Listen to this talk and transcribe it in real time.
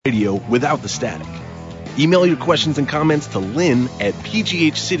Radio without the static. Email your questions and comments to Lynn at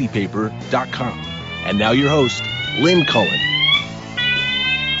pghcitypaper.com. And now your host, Lynn Cullen.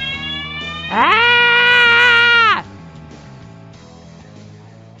 Ah!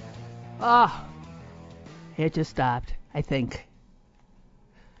 Oh, it just stopped, I think.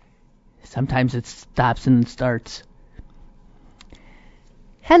 Sometimes it stops and starts.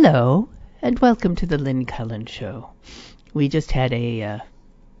 Hello, and welcome to the Lynn Cullen Show. We just had a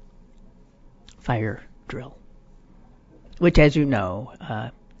fire drill, which, as you know,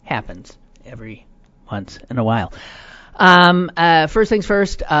 happens every once in a while. First things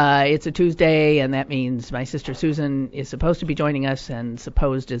first, it's a Tuesday, and that means my sister Susan is supposed to be joining us, and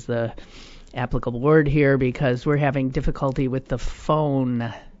supposed is the applicable word here because we're having difficulty with the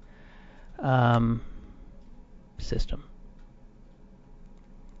phone system.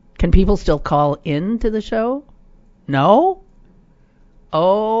 Can people still call in to the show? No?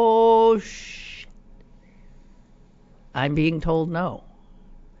 Oh, I'm being told no.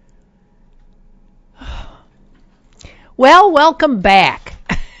 Well, welcome back.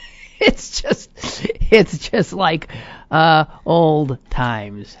 It's just like old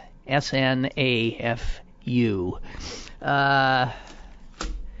times. SNAFU.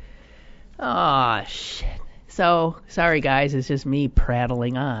 Oh, shit. So, sorry guys, it's just me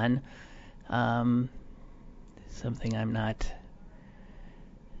prattling on. Something I'm not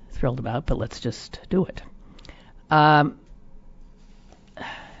thrilled about, but let's just do it. I'm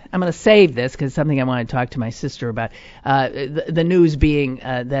going to save this because it's something I want to talk to my sister about. The news being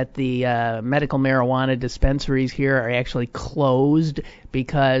that the medical marijuana dispensaries here are actually closed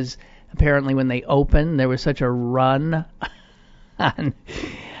because apparently when they opened, there was such a run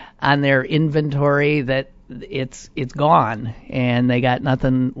on their inventory that it's gone, and they got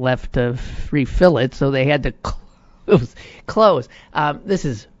nothing left to refill it, so they had to close. This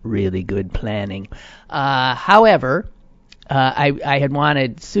is really good planning. However, I had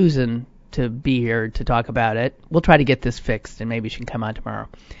wanted Susan to be here to talk about it. We'll try to get this fixed, and maybe she can come on tomorrow.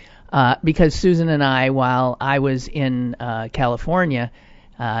 Because Susan and I, while I was in California,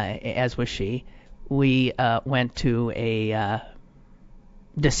 as was she, we went to a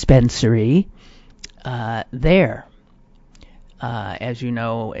dispensary there. As you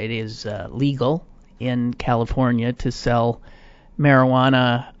know, it is legal in California to sell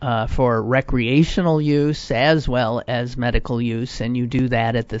marijuana for recreational use as well as medical use, and you do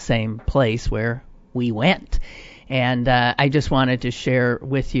that at the same place where we went. And I just wanted to share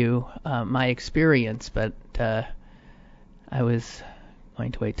with you my experience, but I was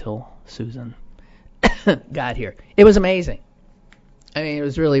going to wait till Susan got here. It was amazing. I mean, it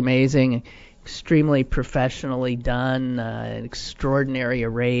was really amazing, extremely professionally done, an extraordinary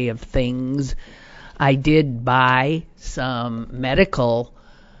array of things. I did buy some medical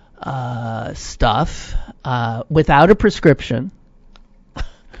stuff without a prescription.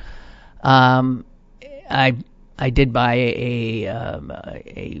 I did buy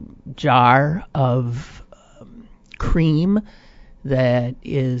a jar of cream that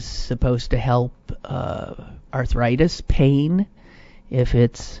is supposed to help arthritis pain if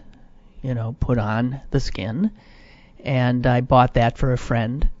it's, put on the skin. And I bought that for a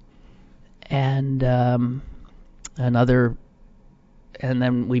friend. And and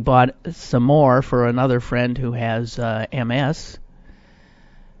then we bought some more for another friend who has MS.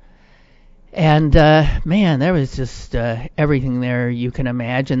 And man, there was just everything there you can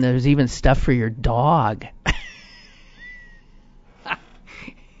imagine. There's even stuff for your dog.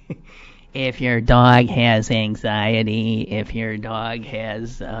 If your dog has anxiety, if your dog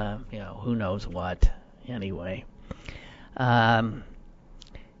has, who knows what. Anyway,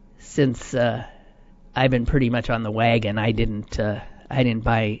 since I've been pretty much on the wagon, I didn't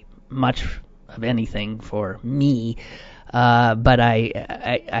buy much of anything for me, but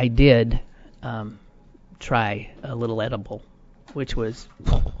I did try a little edible, which was,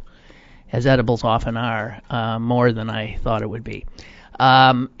 as edibles often are, more than I thought it would be.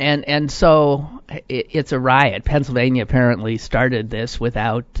 And so it's a riot. Pennsylvania apparently started this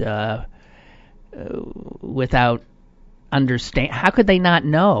without understand. How could they not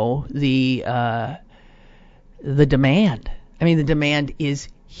know the demand? I mean, the demand is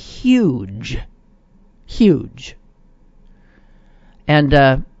huge.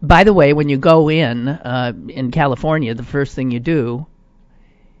 And by the way, when you go in California, the first thing you do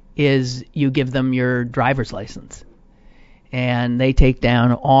is you give them your driver's license. And they take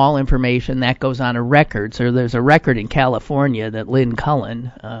down all information that goes on a record. So there's a record in California that Lynn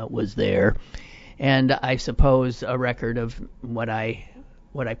Cullen was there, and I suppose a record of what I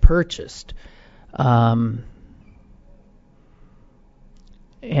purchased.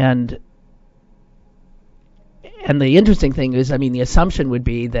 And the interesting thing is, I mean, the assumption would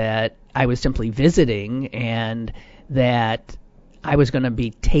be that I was simply visiting and that I was going to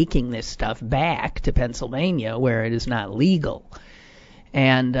be taking this stuff back to Pennsylvania where it is not legal.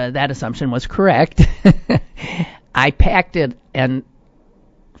 And that assumption was correct. I packed it and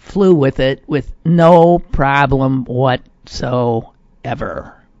flew with it with no problem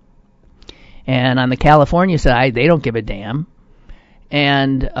whatsoever. And on the California side, they don't give a damn.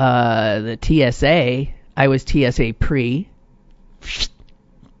 And the TSA, I was TSA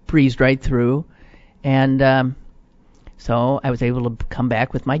breezed right through. And so I was able to come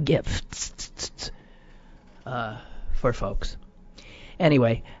back with my gifts for folks.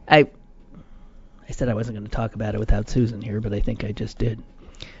 Anyway, I said I wasn't going to talk about it without Susan here, but I think I just did.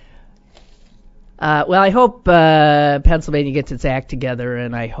 Well, I hope Pennsylvania gets its act together,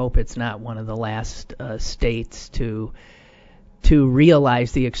 and I hope it's not one of the last states to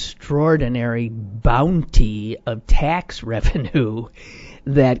realize the extraordinary bounty of tax revenue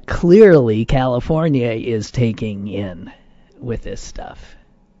that clearly California is taking in with this stuff.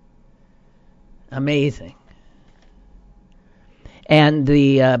 Amazing. And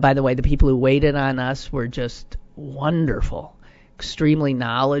by the way, the people who waited on us were just wonderful, extremely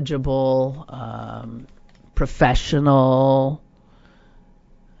knowledgeable, professional.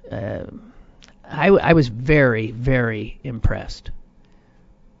 I was very, very impressed.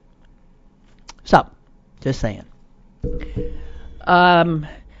 So, just saying.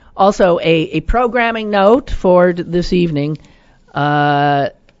 Also, a programming note for this evening.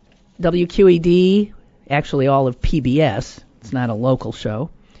 WQED, actually all of PBS, it's not a local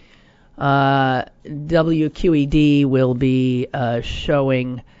show. WQED will be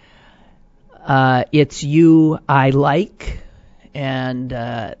showing It's You I Like, and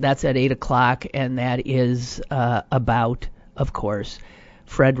that's at 8 o'clock, and that is about, of course,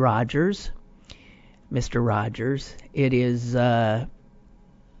 Fred Rogers, Mr. Rogers. It is, I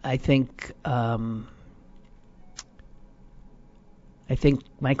think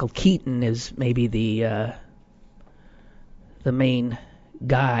Michael Keaton is maybe the main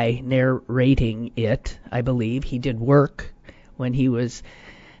guy narrating it. I believe he did work when he was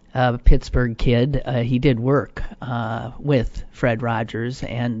a Pittsburgh kid. He did work with Fred Rogers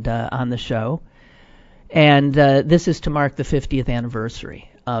and on the show. And this is to mark the 50th anniversary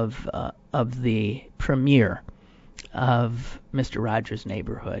of the premiere of Mr. Rogers'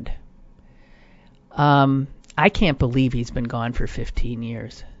 Neighborhood. I can't believe he's been gone for 15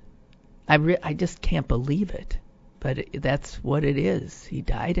 years. I just can't believe it. But that's what it is. He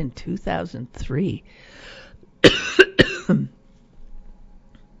died in 2003.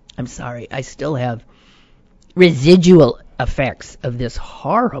 I'm sorry. I still have residual effects of this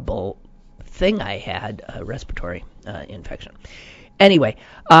horrible thing I had, respiratory infection. Anyway,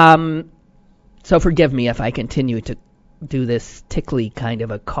 so forgive me if I continue to do this tickly kind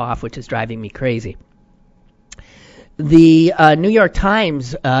of a cough, which is driving me crazy. The New York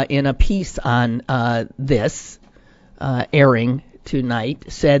Times, in a piece on this, airing tonight,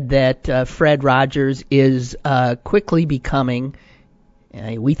 said that Fred Rogers is quickly becoming,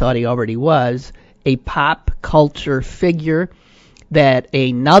 we thought he already was, a pop culture figure, that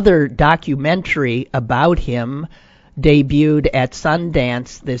another documentary about him debuted at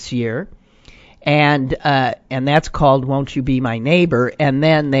Sundance this year, and that's called Won't You Be My Neighbor. And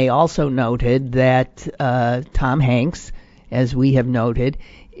then they also noted that Tom Hanks, as we have noted,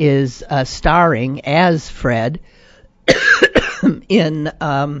 is starring as Fred in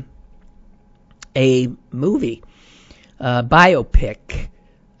a movie, biopic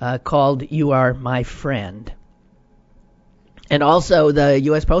called You Are My Friend. And also the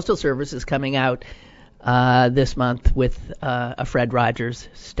U.S. Postal Service is coming out this month with a Fred Rogers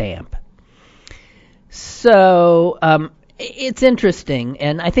stamp. So it's interesting,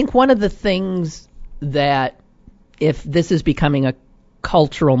 and I think one of the things that, if this is becoming a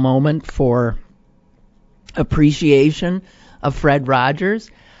cultural moment for appreciation of Fred Rogers,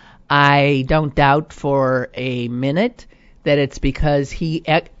 I don't doubt for a minute that it's because he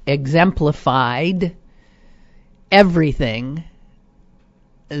exemplified everything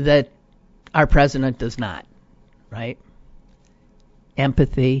that our president does not, right?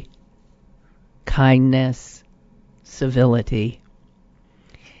 Empathy, kindness, civility,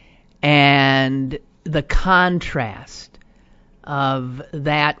 and the contrast of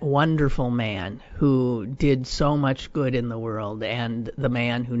that wonderful man who did so much good in the world and the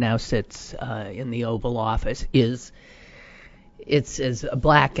man who now sits in the Oval Office it's as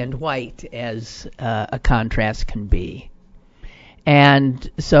black and white as a contrast can be. And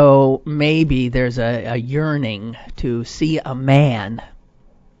so maybe there's a yearning to see a man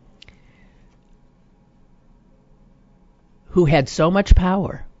who had so much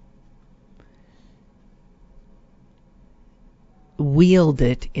power, wield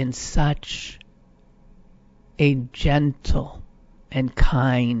it in such a gentle and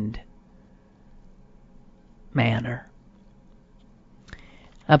kind manner.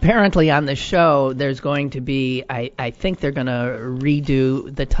 Apparently on the show there's going to be, I think they're going to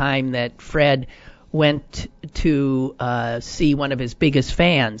redo the time that Fred went to see one of his biggest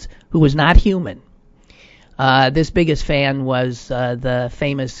fans, who was not human. This biggest fan was the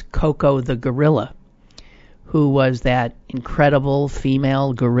famous Koko the gorilla, who was that incredible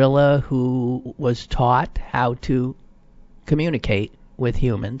female gorilla who was taught how to communicate with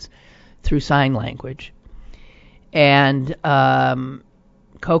humans through sign language. And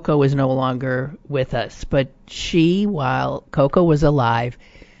Koko is no longer with us, but she, while Koko was alive,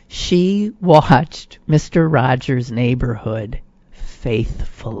 she watched Mr. Rogers' Neighborhood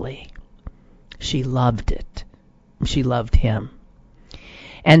faithfully. She loved it. She loved him.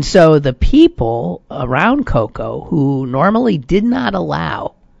 And so the people around Koko, who normally did not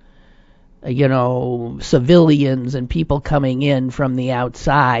allow, civilians and people coming in from the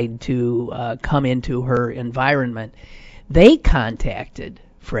outside to come into her environment, they contacted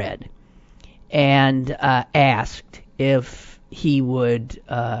Fred and asked if he would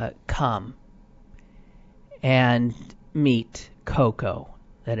come and meet Koko,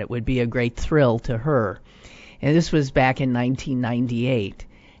 that it would be a great thrill to her. And this was back in 1998.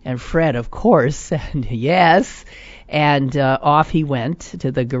 And Fred, of course, said yes. And off he went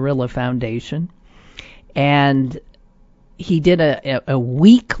to the Gorilla Foundation. And he did a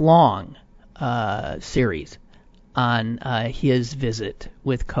week-long series on his visit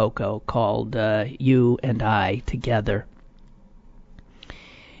with Koko called You and I Together.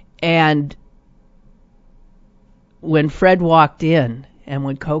 And when Fred walked in and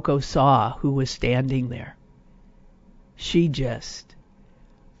when Koko saw who was standing there, she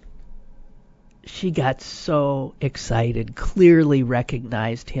got so excited, clearly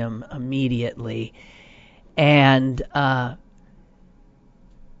recognized him immediately, and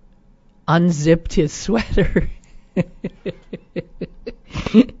unzipped his sweater.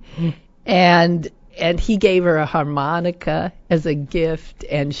 and he gave her a harmonica as a gift,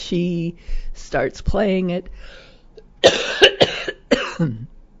 and she starts playing it.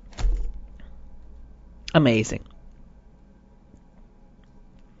 Amazing.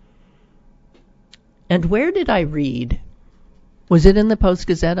 And where did I read? Was it in the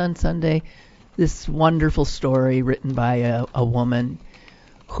Post-Gazette on Sunday? This wonderful story written by a woman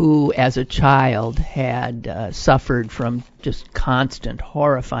who, as a child, had suffered from just constant,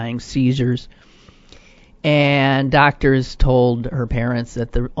 horrifying seizures. And doctors told her parents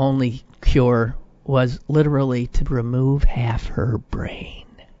that the only cure was literally to remove half her brain.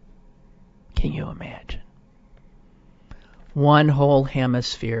 Can you imagine? One whole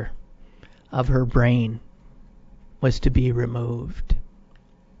hemisphere of her brain was to be removed.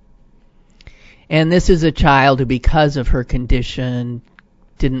 And this is a child who, because of her condition,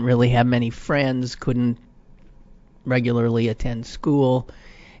 didn't really have many friends, couldn't regularly attend school.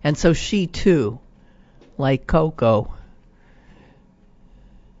 And so she too, like Koko,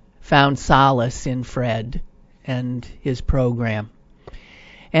 found solace in Fred and his program.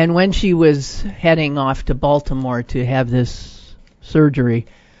 And when she was heading off to Baltimore to have this surgery,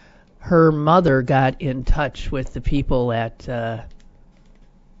 her mother got in touch with the people at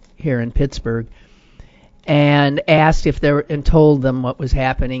here in Pittsburgh and asked if there and told them what was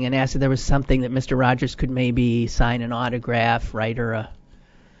happening, and asked if there was something that Mr. Rogers could maybe sign an autograph, write her a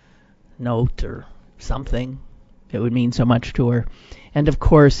note or something. It would mean so much to her. And of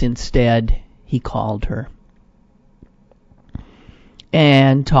course, instead, he called her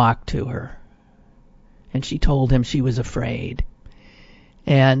and talked to her. And she told him she was afraid.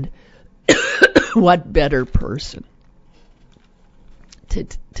 And what better person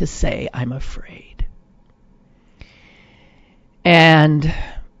to say, I'm afraid. And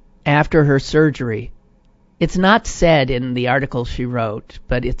after her surgery, it's not said in the article she wrote,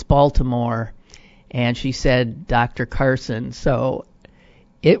 but it's Baltimore, and she said Dr. Carson, so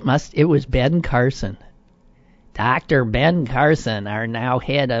it was Ben Carson. Dr. Ben Carson, our now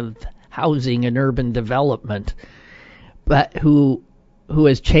head of housing and urban development, but who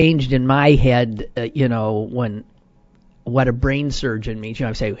has changed in my head, when what a brain surgeon means.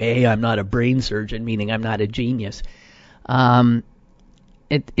 I say, hey, I'm not a brain surgeon, meaning I'm not a genius.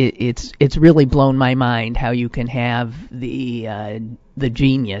 It's really blown my mind how you can have the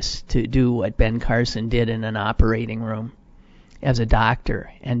genius to do what Ben Carson did in an operating room as a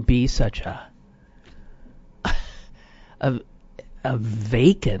doctor and be such a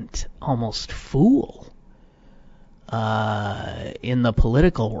vacant, almost fool. in the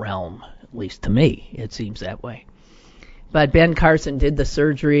political realm, at least to me, it seems that way. But Ben Carson did the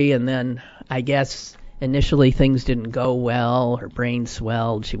surgery, and then I guess initially things didn't go well. Her brain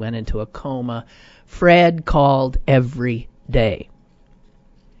swelled. She went into a coma. Fred called every day.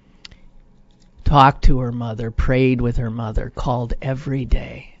 Talked to her mother, prayed with her mother, called every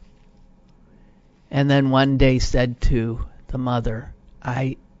day. And then one day said to the mother,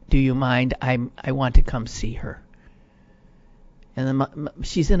 do you mind? I want to come see her. And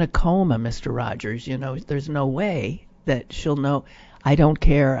she's in a coma, Mr. Rogers. You know, there's no way that she'll know. I don't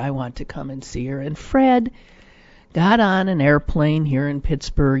care. I want to come and see her. And Fred got on an airplane here in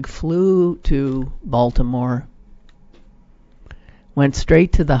Pittsburgh, flew to Baltimore, went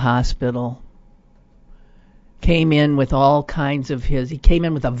straight to the hospital, came in with all kinds of he came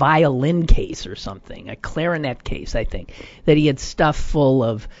in with a violin case or something, a clarinet case, I think, that he had stuffed full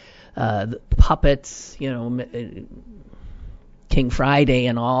of puppets, you know, King Friday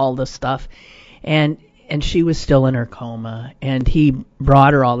and all the stuff. And she was still in her coma, and he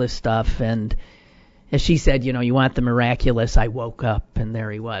brought her all this stuff, and as she said, you know, you want the miraculous, I woke up, and there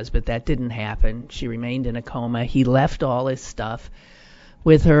he was. But that didn't happen. She remained in a coma. He left all his stuff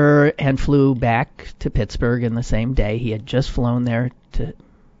with her and flew back to Pittsburgh in the same day. He had just flown there to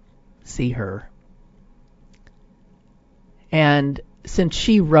see her. And since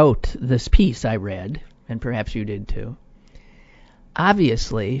she wrote this piece I read, and perhaps you did too,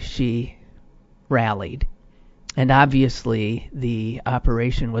 obviously she rallied, and obviously the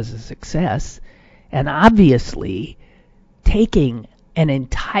operation was a success, and obviously taking an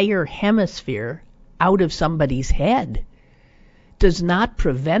entire hemisphere out of somebody's head does not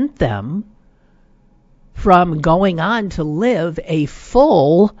prevent them from going on to live a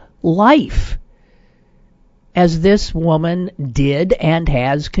full life, as this woman did and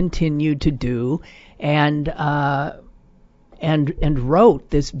has continued to do, and wrote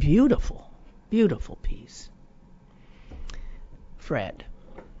this beautiful, beautiful piece. Fred.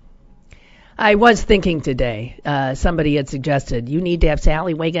 I was thinking today, somebody had suggested you need to have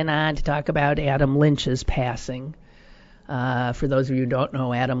Sally Wiggin on to talk about Adam Lynch's passing. For those of you who don't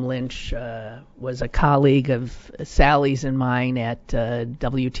know, Adam Lynch was a colleague of Sally's and mine at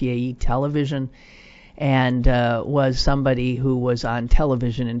WTAE television, and was somebody who was on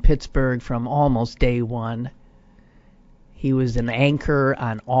television in Pittsburgh from almost day one. He was an anchor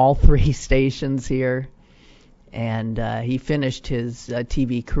on all three stations here, and he finished his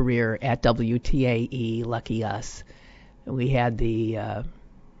TV career at WTAE, lucky us. We had the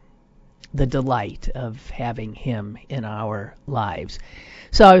delight of having him in our lives.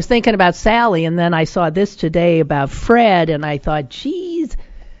 So I was thinking about Sally, and then I saw this today about Fred, and I thought, geez,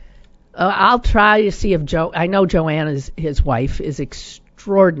 I'll try to see if I know Joanne, his wife, is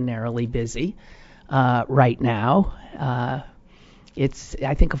extraordinarily busy right now. It's,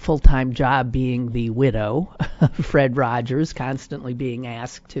 I think, a full-time job being the widow of Fred Rogers, constantly being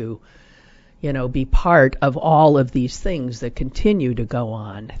asked to, you know, be part of all of these things that continue to go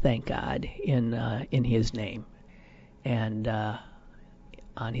on, thank God, in his name and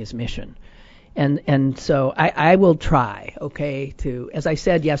on his mission. And so I will try, okay, to, as I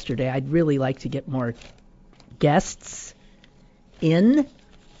said yesterday, I'd really like to get more guests in,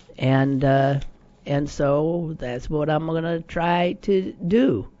 and so that's what I'm going to try to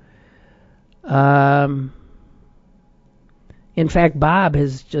do. In fact, Bob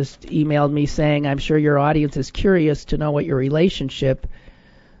has just emailed me saying, I'm sure your audience is curious to know what your relationship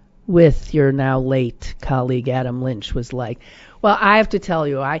with your now late colleague Adam Lynch was like. Well, I have to tell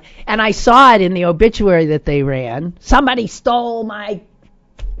you, I saw it in the obituary that they ran. Somebody stole my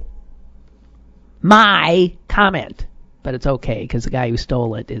comment, but it's okay because the guy who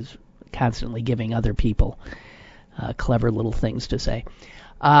stole it is constantly giving other people clever little things to say.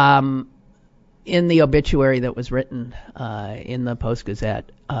 In the obituary that was written in the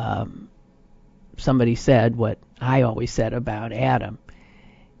Post-Gazette, somebody said what I always said about Adam.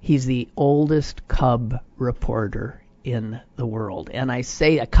 He's the oldest Cub reporter in the world. And I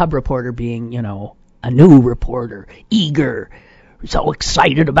say a Cub reporter being, you know, a new reporter, eager, so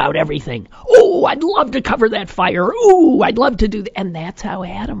excited about everything. Oh, I'd love to cover that fire. Oh, I'd love to do that. And that's how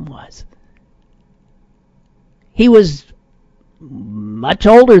Adam was. He was much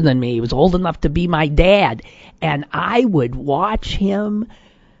older than me. He was old enough to be my dad. And I would watch him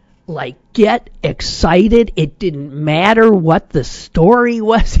like get excited. It didn't matter what the story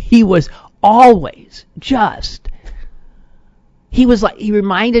was. He was always just, he was like, he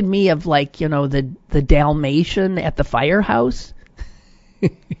reminded me of, like, you know, the Dalmatian at the firehouse.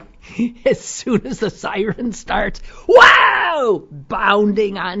 As soon as the siren starts, wow,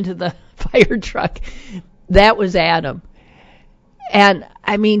 bounding onto the fire truck. That was Adam. And,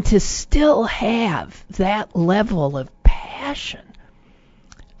 I mean, to still have that level of passion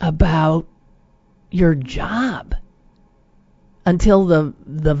about your job until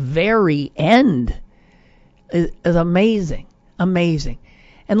the very end is amazing. Amazing.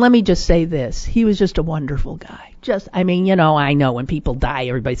 And let me just say this. He was just a wonderful guy. I know when people die,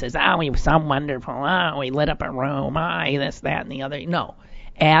 everybody says, oh, he was so wonderful. Oh, he lit up a room. Oh, this, that, and the other. No.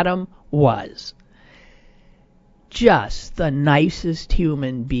 Adam was just the nicest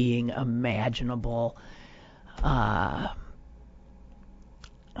human being imaginable.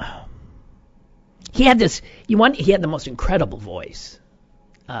 He had the most incredible voice.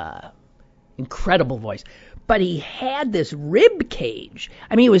 Incredible voice. But he had this rib cage.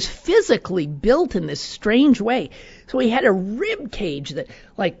 I mean, he was physically built in this strange way. So he had a rib cage that,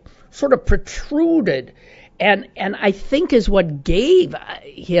 like, sort of protruded. And I think is what gave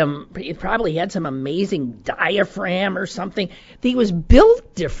him, he probably had some amazing diaphragm or something. He was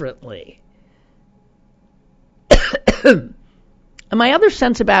built differently. And my other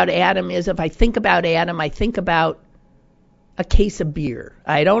sense about Adam is, if I think about Adam, I think about a case of beer.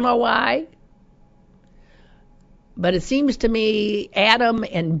 I don't know why, but it seems to me Adam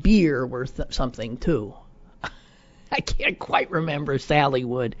and beer were something too. I can't quite remember. Sally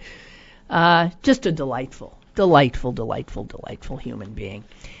would. Just a delightful human being.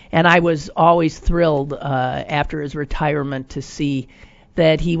 And I was always thrilled after his retirement to see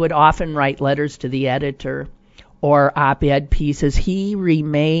that he would often write letters to the editor or op-ed pieces. He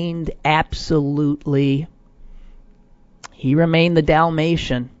remained the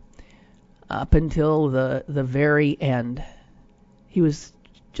Dalmatian up until the very end. He was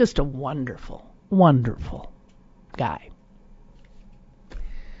just a wonderful, wonderful guy.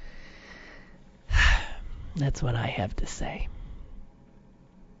 That's what I have to say.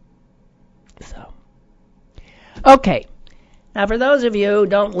 So, okay. Now, for those of you who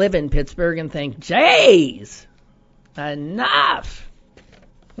don't live in Pittsburgh and think, "Jays, enough."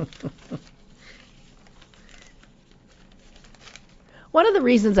 One of the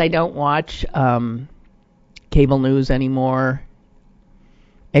reasons I don't watch cable news anymore,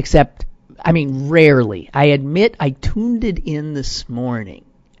 rarely. I admit I tuned it in this morning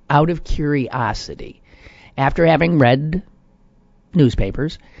out of curiosity. After having read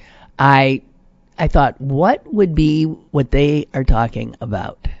newspapers, I thought, what would be what they are talking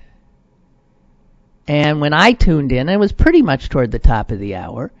about? And when I tuned in, it was pretty much toward the top of the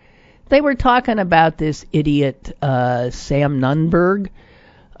hour, they were talking about this idiot Sam Nunberg,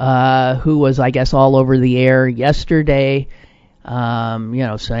 who was, I guess, all over the air yesterday, saying, I'm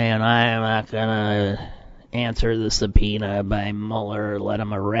not going to answer the subpoena by Mueller, let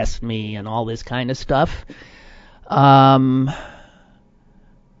him arrest me, and all this kind of stuff. And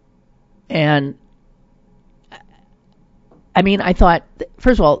I thought,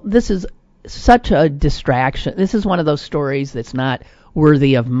 first of all, this is such a distraction. This is one of those stories that's not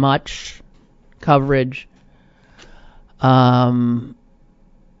worthy of much coverage. And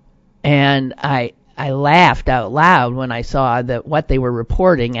I laughed out loud when I saw that what they were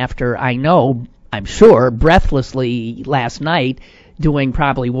reporting after I'm sure, breathlessly last night, doing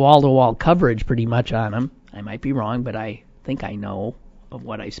probably wall-to-wall coverage pretty much on him. I might be wrong, but I think I know of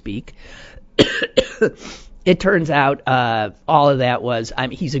what I speak. It turns out all of that was,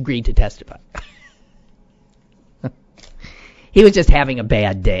 he's agreed to testify. He was just having a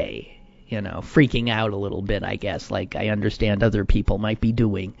bad day, freaking out a little bit, I guess, like I understand other people might be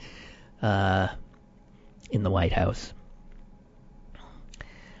doing in the White House.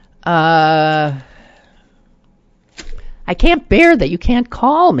 I can't bear that you can't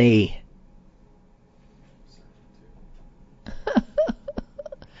call me.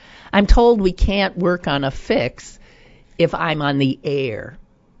 I'm told we can't work on a fix if I'm on the air.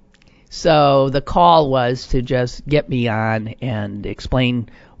 So the call was to just get me on and explain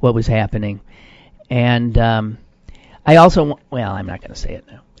what was happening. And I also, I'm not going to say it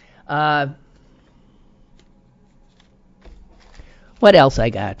now. What else I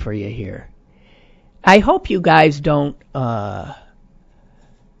got for you here? I hope you guys don't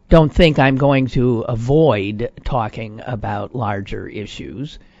think I'm going to avoid talking about larger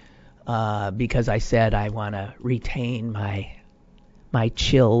issues. Because I said I want to retain my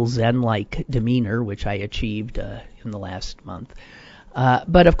chill Zen-like demeanor, which I achieved in the last month.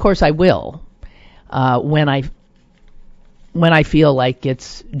 But of course I will when I feel like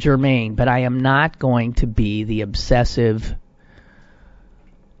it's germane. But I am not going to be the obsessive.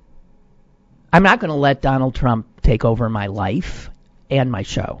 I'm not going to let Donald Trump take over my life and my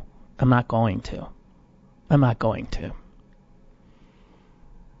show. I'm not going to.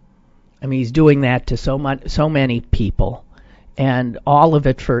 I mean, he's doing that to so many people, and all of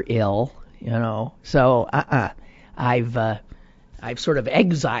it for ill, So I've sort of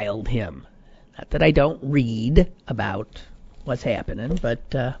exiled him. Not that I don't read about what's happening, but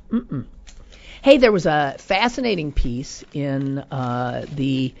Hey, there was a fascinating piece in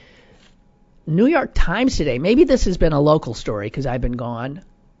the New York Times today. Maybe this has been a local story because I've been gone,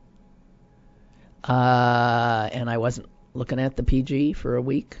 and I wasn't looking at the PG for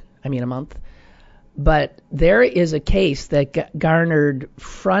a month. But there is a case that garnered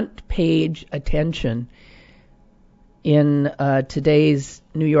front page attention in today's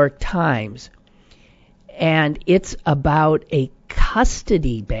New York Times, and it's about a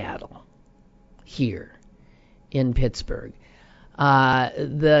custody battle here in Pittsburgh.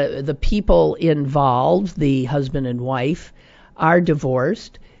 The people involved, the husband and wife, are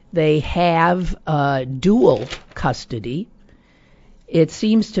divorced. They have dual custody. It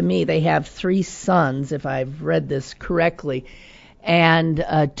seems to me they have 3 sons, if I've read this correctly, and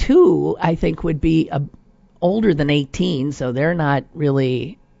 2, I think, would be older than 18, so they're not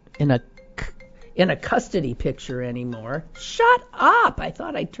really in a custody picture anymore. Shut up! I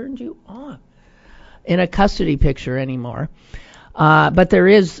thought I turned you off. In a custody picture anymore. But there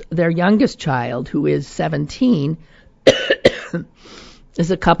is their youngest child, who is 17, is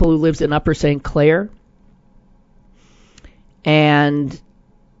a couple who lives in Upper St. Clair. And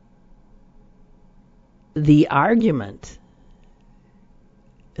the argument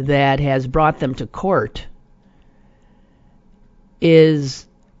that has brought them to court is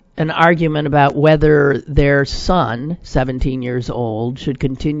an argument about whether their son, 17 years old, should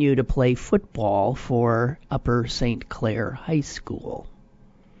continue to play football for Upper St. Clair High School.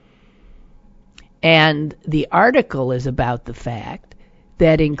 And the article is about the fact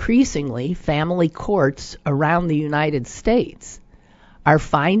that increasingly family courts around the United States are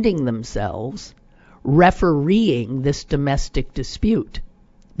finding themselves refereeing this domestic dispute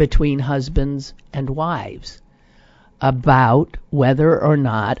between husbands and wives about whether or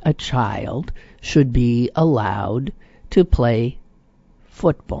not a child should be allowed to play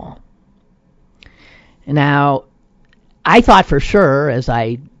football. Now, I thought for sure, as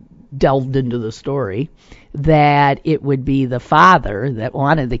I delved into the story, that it would be the father that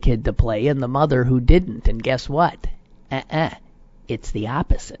wanted the kid to play and the mother who didn't. And guess what? It's the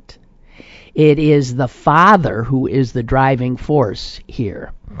opposite. It is the father who is the driving force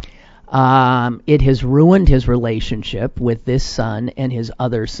here. It has ruined his relationship with this son and his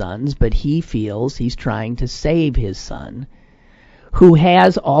other sons, but he feels he's trying to save his son, who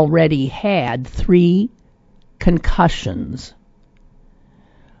has already had 3 concussions.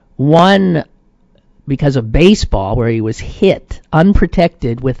 One because of baseball, where he was hit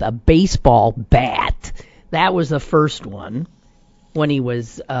unprotected with a baseball bat. That was the first one when he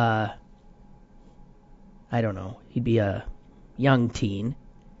was, he'd be a young teen.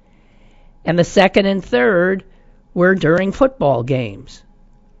 And the second and third were during football games.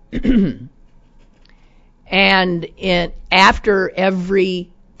 And after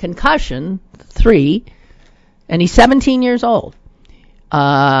every concussion, 3, and he's 17 years old.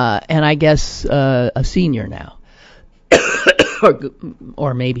 And I guess a senior now.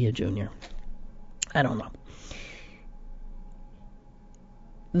 or maybe a junior. I don't know.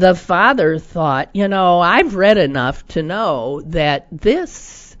 The father thought, I've read enough to know that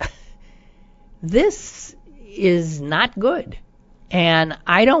this is not good. And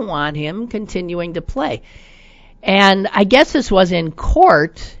I don't want him continuing to play. And I guess this was in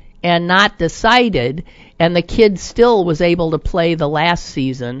court and not decided, and the kid still was able to play the last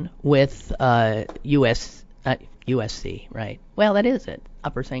season with USC, right? Well, that is it.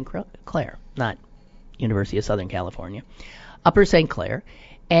 Upper St. Clair, not University of Southern California. Upper St. Clair.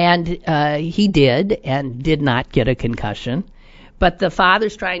 And he did not get a concussion. But the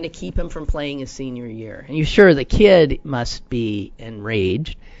father's trying to keep him from playing his senior year. And you're sure the kid must be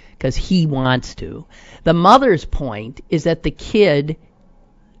enraged because he wants to. The mother's point is that the kid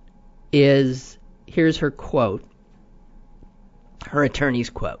is, here's her quote, her attorney's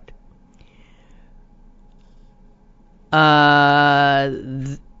quote.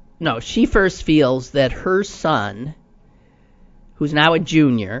 She first feels that her son, who's now a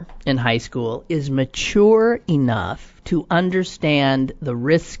junior in high school, is mature enough to understand the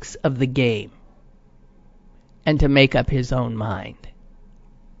risks of the game and to make up his own mind.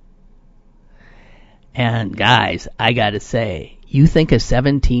 And guys, I gotta say, you think a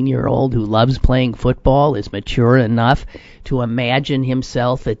 17-year-old who loves playing football is mature enough to imagine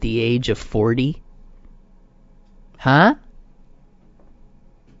himself at the age of 40? Huh?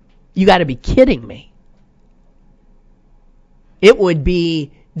 You gotta be kidding me. It would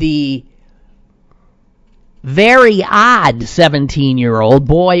be the very odd 17-year-old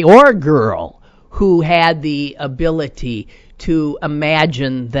boy or girl who had the ability to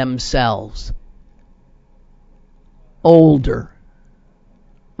imagine themselves older,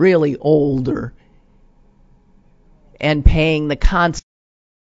 really older, and paying the constant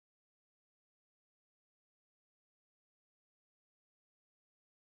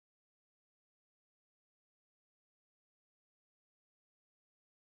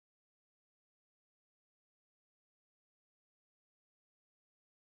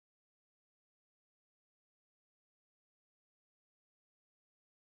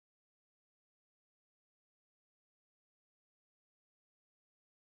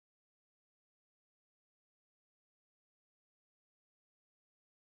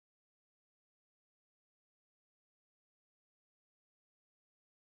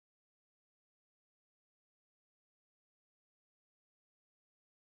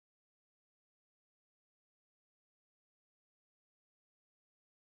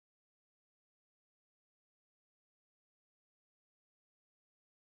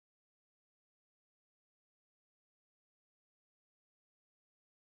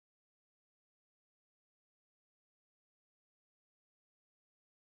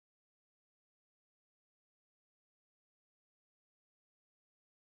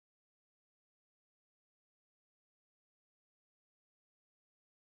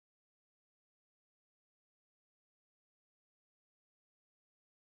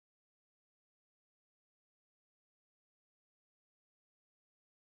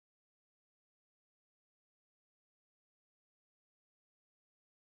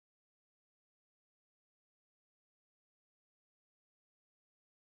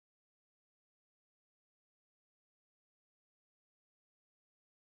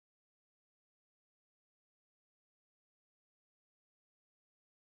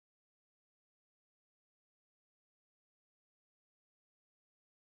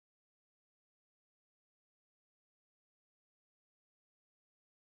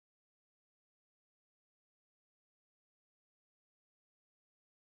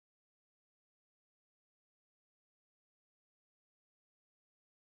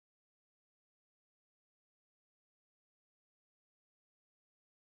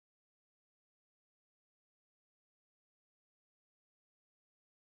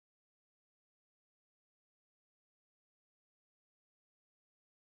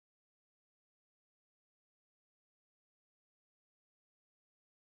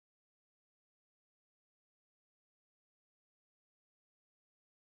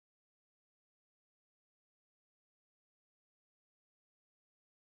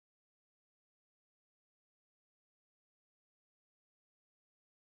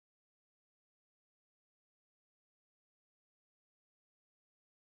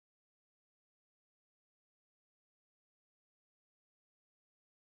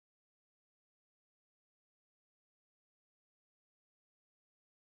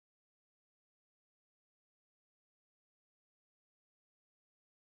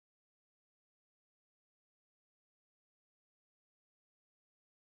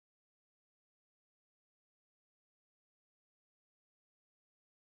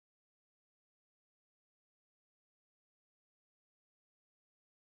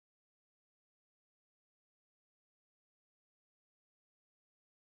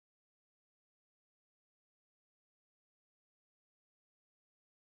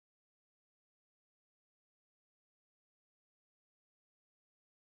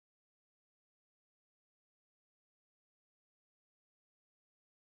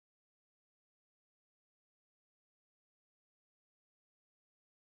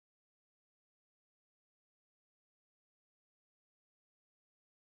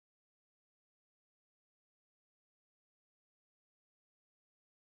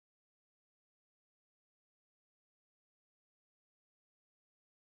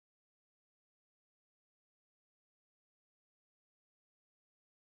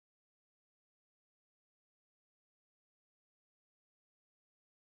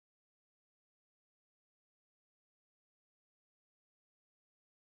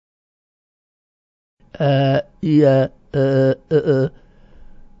yeah,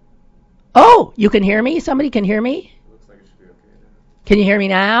 Oh, you can hear me? Somebody can hear me? Looks like it should be okay now. Can you hear me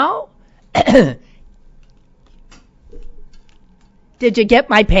now? Did you get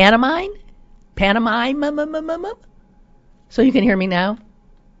my pantomime? Pantomime? So you can hear me now?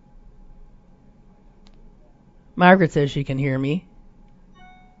 Margaret says she can hear me.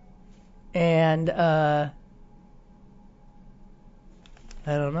 And, I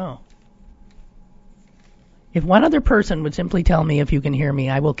don't know. If one other person would simply tell me if you can hear me,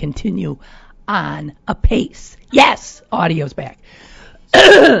 I will continue on apace. Yes, audio's back.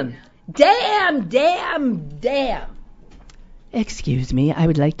 Damn. Excuse me, I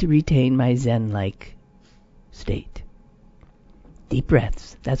would like to retain my Zen-like state. Deep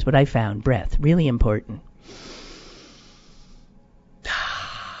breaths. That's what I found. Breath. Really important.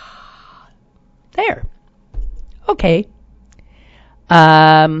 There. Okay.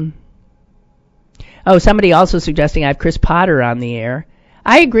 Somebody also suggesting I have Chris Potter on the air.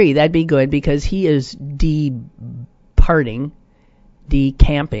 I agree. That'd be good because he is decamping,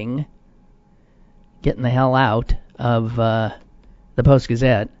 getting the hell out of the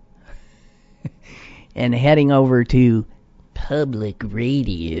Post-Gazette and heading over to public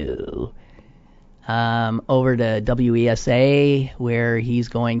radio, over to WESA, where he's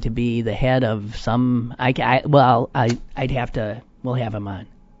going to be the head of some. I'd have to. We'll have him on.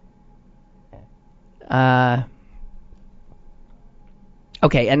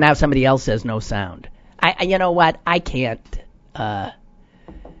 Okay, and now somebody else says no sound. You know what? I can't.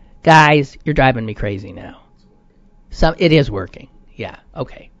 Guys, you're driving me crazy now. It is working. Yeah.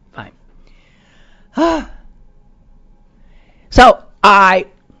 Okay. Fine.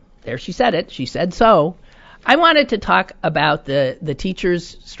 There she said it. She said so. I wanted to talk about the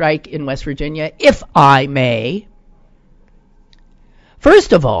teachers' strike in West Virginia, if I may.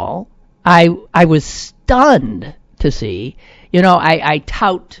 First of all, I was stunned to see, I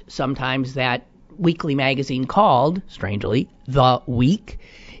tout sometimes that weekly magazine called, strangely, The Week.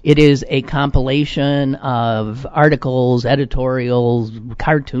 It is a compilation of articles, editorials,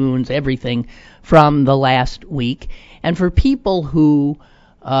 cartoons, everything from the last week. And for people who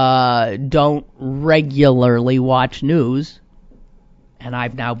don't regularly watch news, and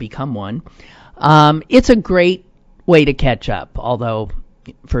I've now become one, it's a great way to catch up, although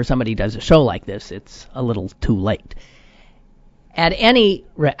for somebody who does a show like this, it's a little too late. At any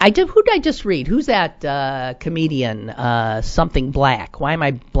rate, who did I just read? Who's that comedian, something Black? Why am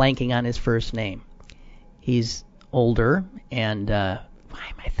I blanking on his first name? He's older, and why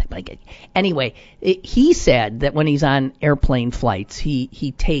am I thinking? Anyway, he said that when he's on airplane flights,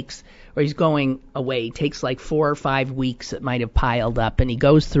 he takes, or he's going away, takes like 4 or 5 weeks that might have piled up, and he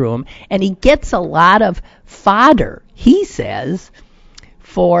goes through them, and he gets a lot of fodder, he says,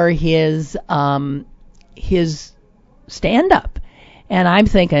 for his stand-up. And I'm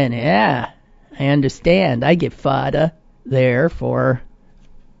thinking, yeah, I understand. I get fodder there for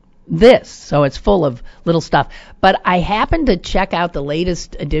this. So it's full of little stuff. But I happened to check out the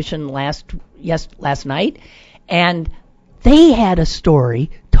latest edition last night, and they had a story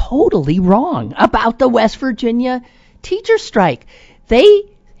totally wrong about the West Virginia teacher strike. They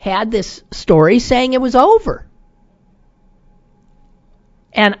had this story saying it was over.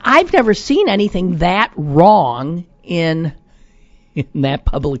 And I've never seen anything that wrong in that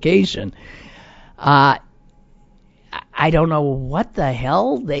publication. I don't know what the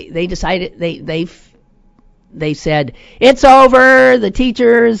hell they decided. They said it's over. The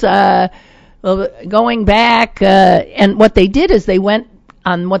teachers going back, and what they did is they went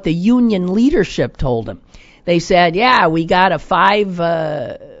on what the union leadership told them. They said, yeah, we got a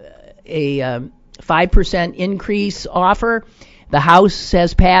 5% increase offer. The House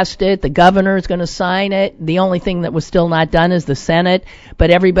has passed it. The governor is going to sign it. The only thing that was still not done is the Senate. But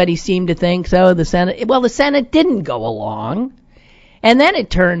everybody seemed to think so. The Senate didn't go along. And then it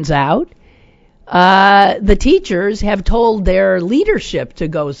turns out the teachers have told their leadership to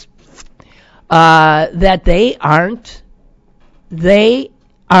go that they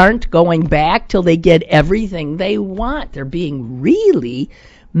aren't going back till they get everything they want. They're being really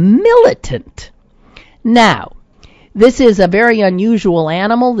militant. Now, this is a very unusual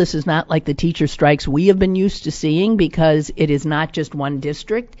animal. This is not like the teacher strikes we have been used to seeing, because it is not just one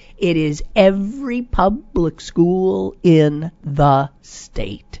district. It is every public school in the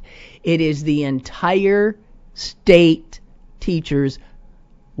state. It is the entire state teachers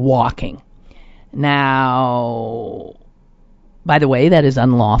walking. Now, by the way, that is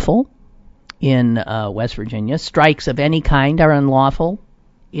unlawful in West Virginia. Strikes of any kind are unlawful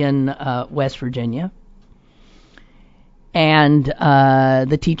in West Virginia. And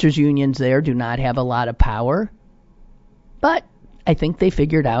the teachers' unions there do not have a lot of power. But I think they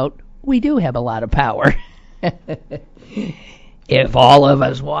figured out we do have a lot of power. If all of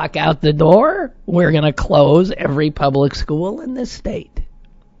us walk out the door, we're going to close every public school in this state.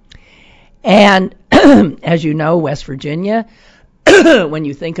 And as you know, West Virginia, when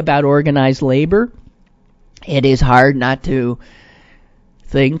you think about organized labor, it is hard not to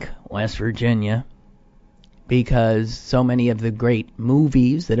think West Virginia, because so many of the great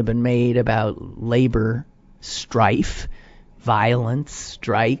movies that have been made about labor strife violence,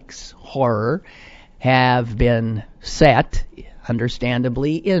 strikes, horror have been set,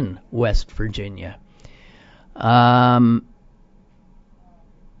 understandably, in West Virginia.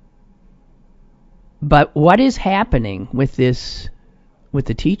 But what is happening with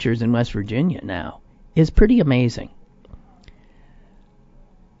the teachers in West Virginia now is pretty amazing.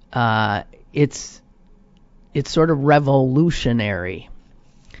 It's sort of revolutionary.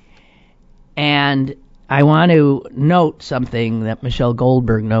 And I want to note something that Michelle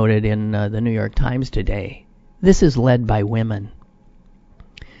Goldberg noted in the New York Times today. This is led by women.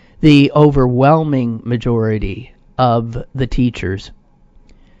 The overwhelming majority of the teachers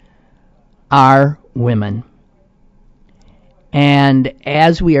are women. And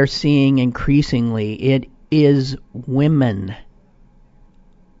as we are seeing increasingly, it is women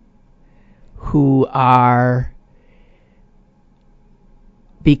who are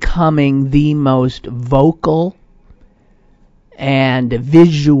becoming the most vocal and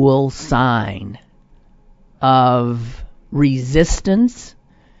visual sign of resistance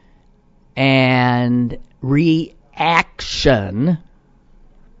and reaction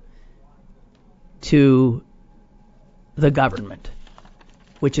to the government,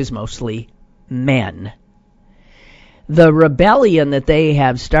 which is mostly men. The rebellion that they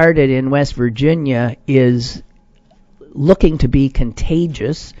have started in West Virginia is looking to be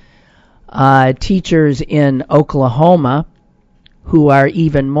contagious. Teachers in Oklahoma, who are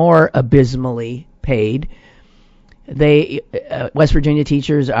even more abysmally paid, West Virginia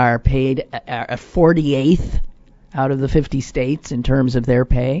teachers are paid 48th out of the 50 states in terms of their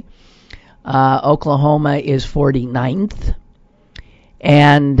pay. Oklahoma is 49th.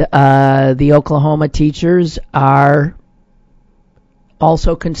 And the Oklahoma teachers are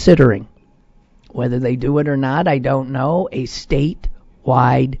also considering, whether they do it or not, I don't know, a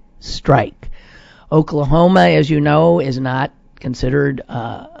statewide strike. Oklahoma, as you know, is not considered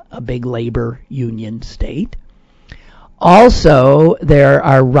a big labor union state. Also, there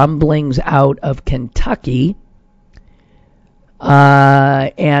are rumblings out of Kentucky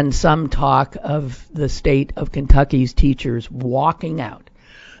and some talk of the state of Kentucky's teachers walking out.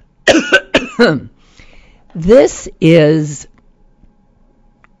 This is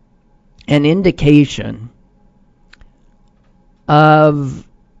an indication of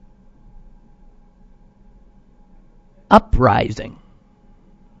uprising,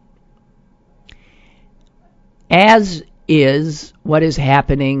 as is what is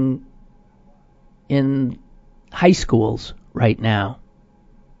happening in high schools right now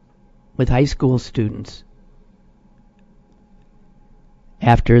with high school students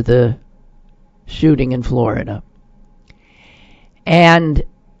after the shooting in Florida. And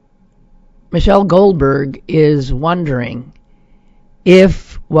Michelle Goldberg is wondering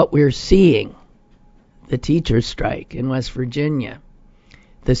if what we're seeing, the teachers' strike in West Virginia,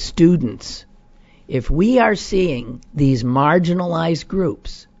 the students, if we are seeing these marginalized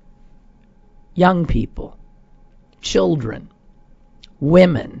groups, young people, children,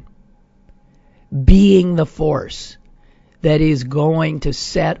 women, being the force that is going to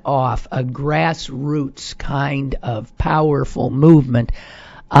set off a grassroots kind of powerful movement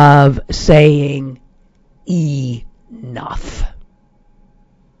of saying enough.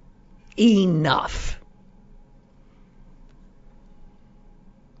 Enough.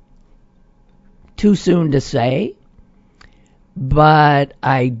 Too soon to say, but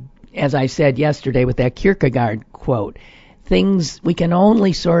as I said yesterday with that Kierkegaard quote, we can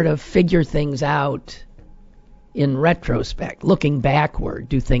only sort of figure things out in retrospect. Looking backward,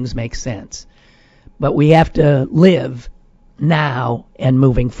 do things make sense? But we have to live now and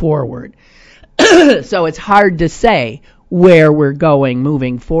moving forward. So it's hard to say where we're going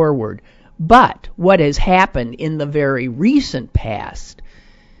moving forward. But what has happened in the very recent past,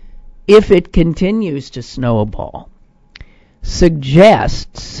 if it continues to snowball,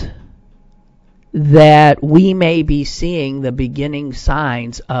 suggests that we may be seeing the beginning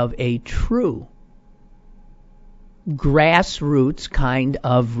signs of a true grassroots kind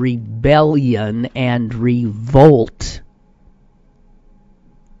of rebellion and revolt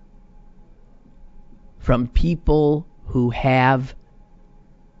from people who have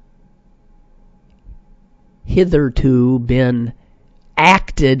hitherto been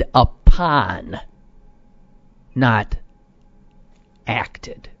acted upon, not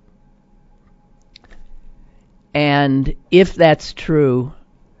acted. And if that's true,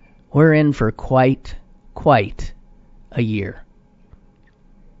 we're in for quite a year.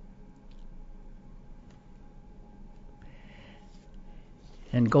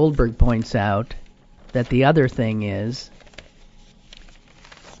 And Goldberg points out that the other thing is,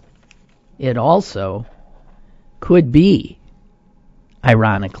 it also could be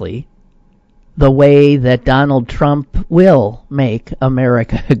ironically, the way that Donald Trump will make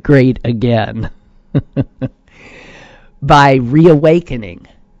America great again by reawakening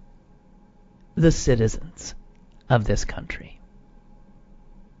the citizens of this country.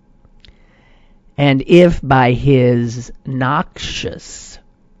 And if by his noxious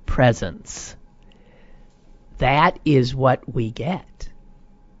presence that is what we get,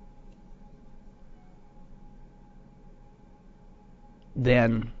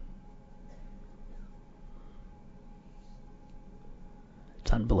 then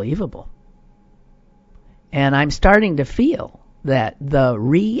it's unbelievable. And I'm starting to feel that the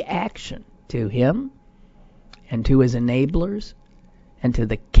reaction to him and to his enablers and to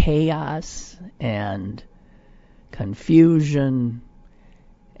the chaos and confusion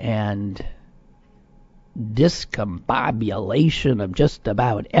and discombobulation of just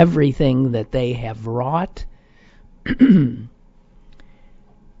about everything that they have wrought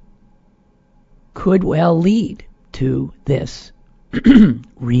could well lead to this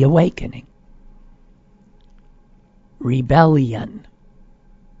reawakening, rebellion,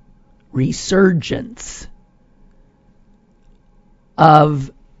 resurgence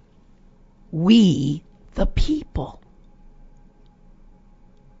of we the people,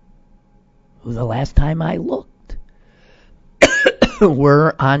 who the last time I looked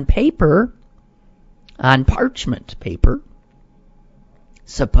were on paper, on parchment paper,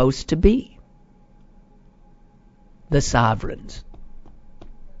 supposed to be the sovereigns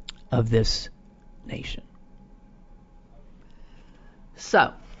of this nation.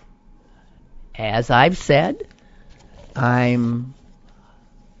 So, as I've said, I'm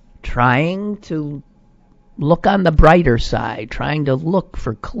trying to look on the brighter side, trying to look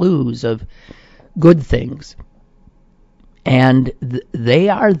for clues of good things. And they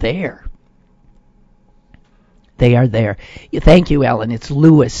are there. They are there. Thank you, Ellen. It's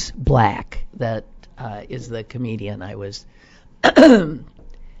Lewis Black that is the comedian I was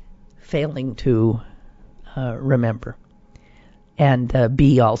failing to remember. And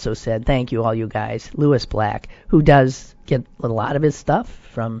B also said, thank you, all you guys. Lewis Black, who does get a lot of his stuff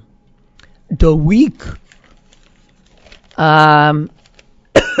from The Week.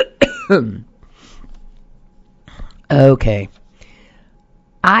 Okay.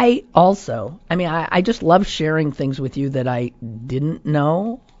 I just love sharing things with you that I didn't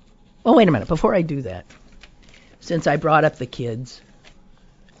know. Oh, wait a minute. Before I do that, since I brought up the kids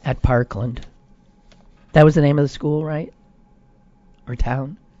at Parkland, that was the name of the school, right? Or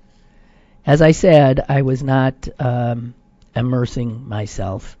town? As I said, I was not immersing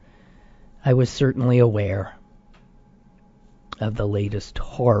myself. I was certainly aware of the latest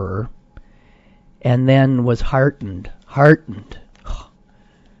horror, and then was heartened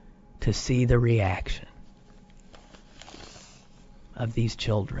to see the reaction of these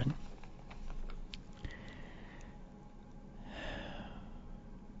children.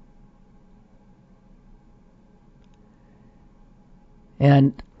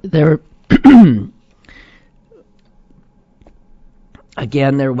 And there,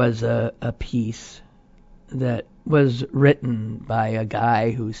 again, there was a piece that was written by a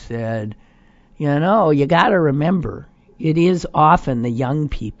guy who said, you know, you got to remember, it is often the young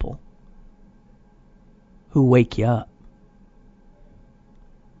people who wake you up.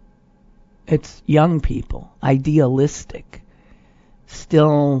 It's young people, idealistic,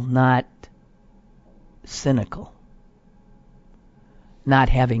 still not cynical, not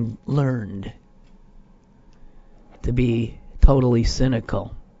having learned to be totally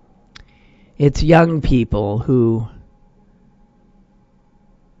cynical. It's young people who,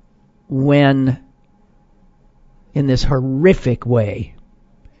 when in this horrific way,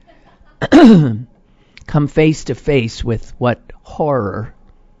 come face to face with what horror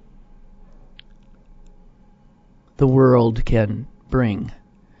the world can bring,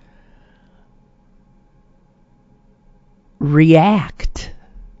 react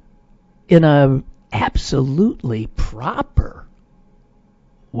in a absolutely proper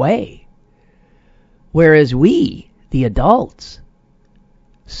way. Whereas we, the adults,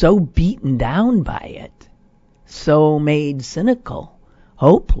 so beaten down by it, so made cynical,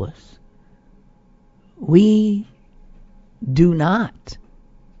 hopeless, we do not.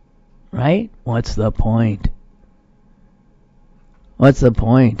 Right? What's the point? What's the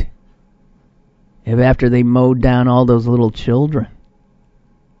point? If after they mowed down all those little children,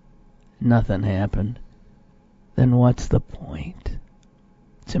 nothing happened, then what's the point?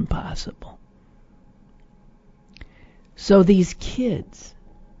 It's impossible. So these kids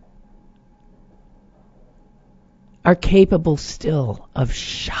are capable still of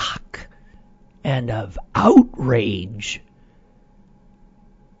shock and of outrage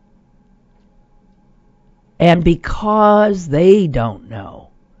And because they don't know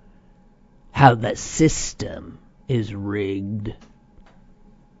how the system is rigged,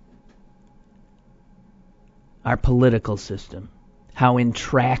 our political system, how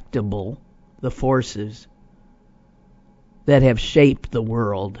intractable the forces that have shaped the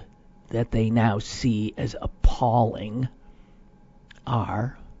world that they now see as appalling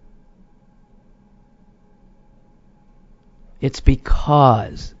are, it's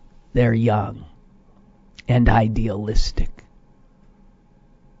because they're young and idealistic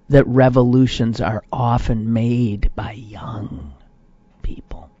that revolutions are often made by young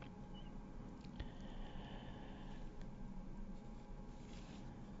people.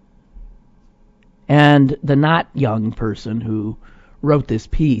 And the not young person who wrote this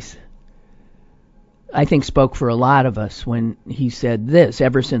piece, I think, spoke for a lot of us when he said this: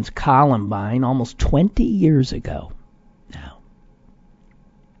 ever since Columbine, almost 20 years ago now,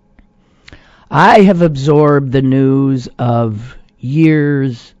 I have absorbed the news of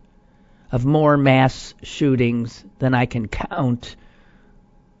years of more mass shootings than I can count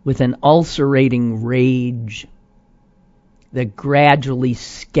with an ulcerating rage that gradually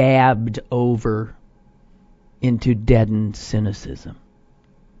scabbed over into deadened cynicism.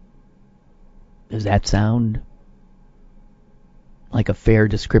 Does that sound like a fair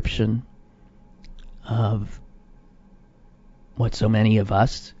description of what so many of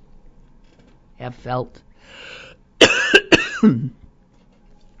us have felt?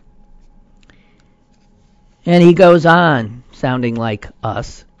 And he goes on, sounding like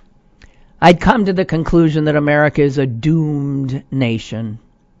us. I'd come to the conclusion that America is a doomed nation,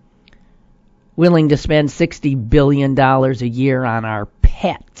 willing to spend $60 billion a year on our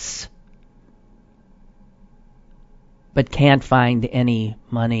pets, but can't find any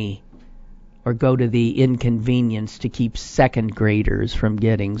money or go to the inconvenience to keep second graders from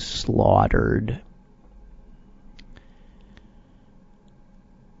getting slaughtered.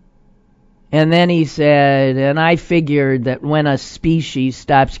 And then he said, and I figured that when a species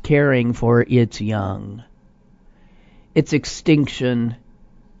stops caring for its young, its extinction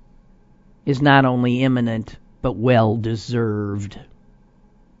is not only imminent, but well-deserved.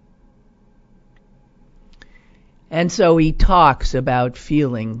 And so he talks about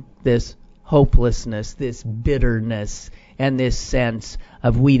feeling this hopelessness, this bitterness, and this sense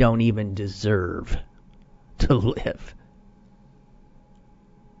of we don't even deserve to live.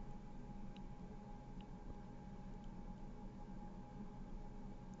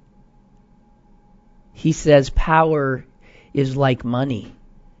 He says power is like money.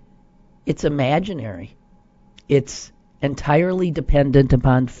 It's imaginary. It's entirely dependent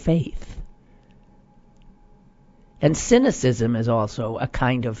upon faith. And cynicism is also a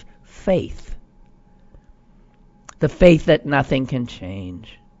kind of faith. The faith that nothing can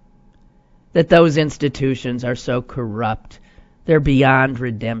change. That those institutions are so corrupt, they're beyond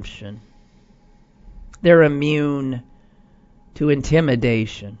redemption. They're immune to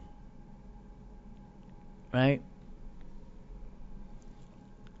intimidation. Right?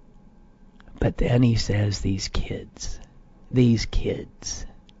 But then he says, these kids.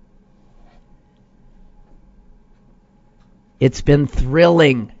 It's been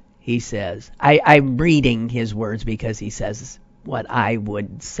thrilling, he says. I'm reading his words because he says what I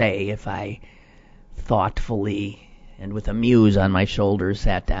would say if I thoughtfully and with a muse on my shoulders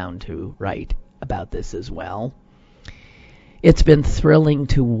sat down to write about this as well. It's been thrilling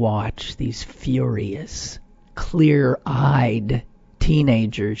to watch these furious, clear-eyed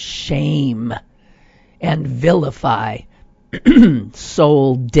teenagers shame and vilify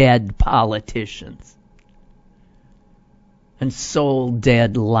soul-dead politicians and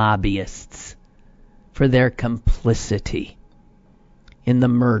soul-dead lobbyists for their complicity in the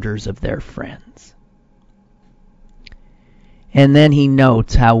murders of their friends. And then he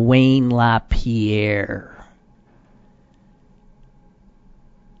notes how Wayne LaPierre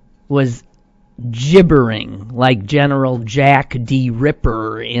was gibbering like General Jack D.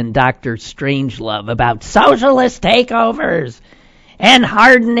 Ripper in Dr. Strangelove about socialist takeovers and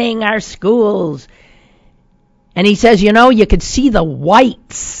hardening our schools. And he says, you could see the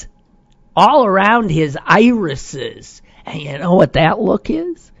whites all around his irises. And you know what that look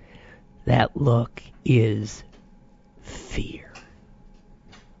is? That look is fear.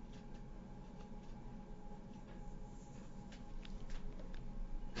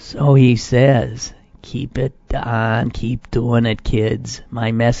 So he says, keep it on, keep doing it, kids.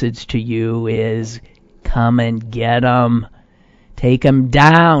 My message to you is come and get them. Take them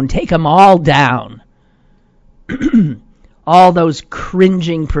down. Take them all down. All those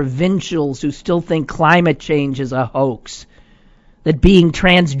cringing provincials who still think climate change is a hoax. that being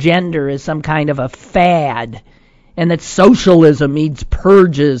transgender is some kind of a fad, and that socialism needs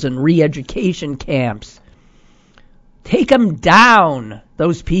purges and re-education camps. Take them down,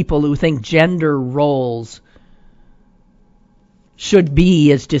 those people who think gender roles should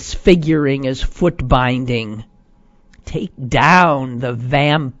be as disfiguring as foot binding. Take down the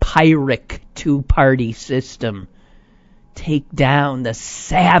vampiric two-party system. Take down the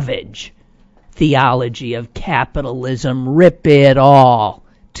savage theology of capitalism. Rip it all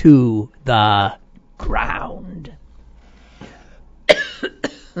to the ground.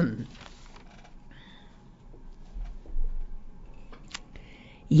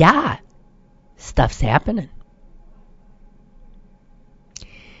 Yeah, stuff's happening.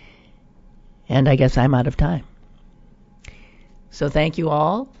 And I guess I'm out of time. So thank you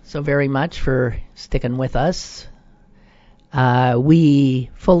all so very much for sticking with us. We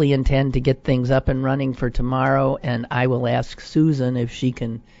fully intend to get things up and running for tomorrow, and I will ask Susan if she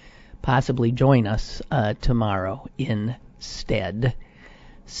can possibly join us tomorrow instead.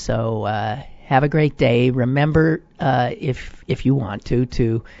 So have a great day. Remember, if you want to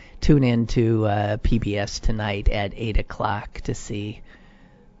tune in to PBS tonight at 8 o'clock to see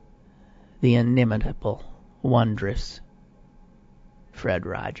the inimitable, wondrous Fred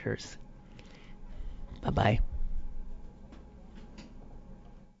Rogers. Bye-bye.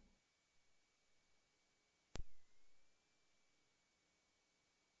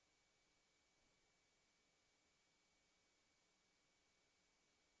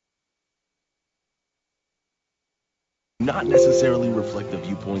 Not necessarily reflect the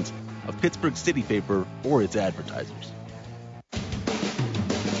viewpoints of Pittsburgh City Paper or its advertisers.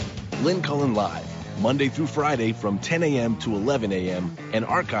 Lynn Cullen Live, Monday through Friday from 10 a.m. to 11 a.m. and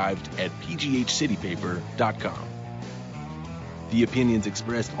archived at pghcitypaper.com. The opinions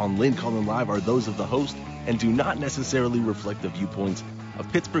expressed on Lynn Cullen Live are those of the host and do not necessarily reflect the viewpoints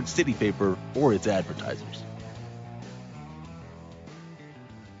of Pittsburgh City Paper or its advertisers.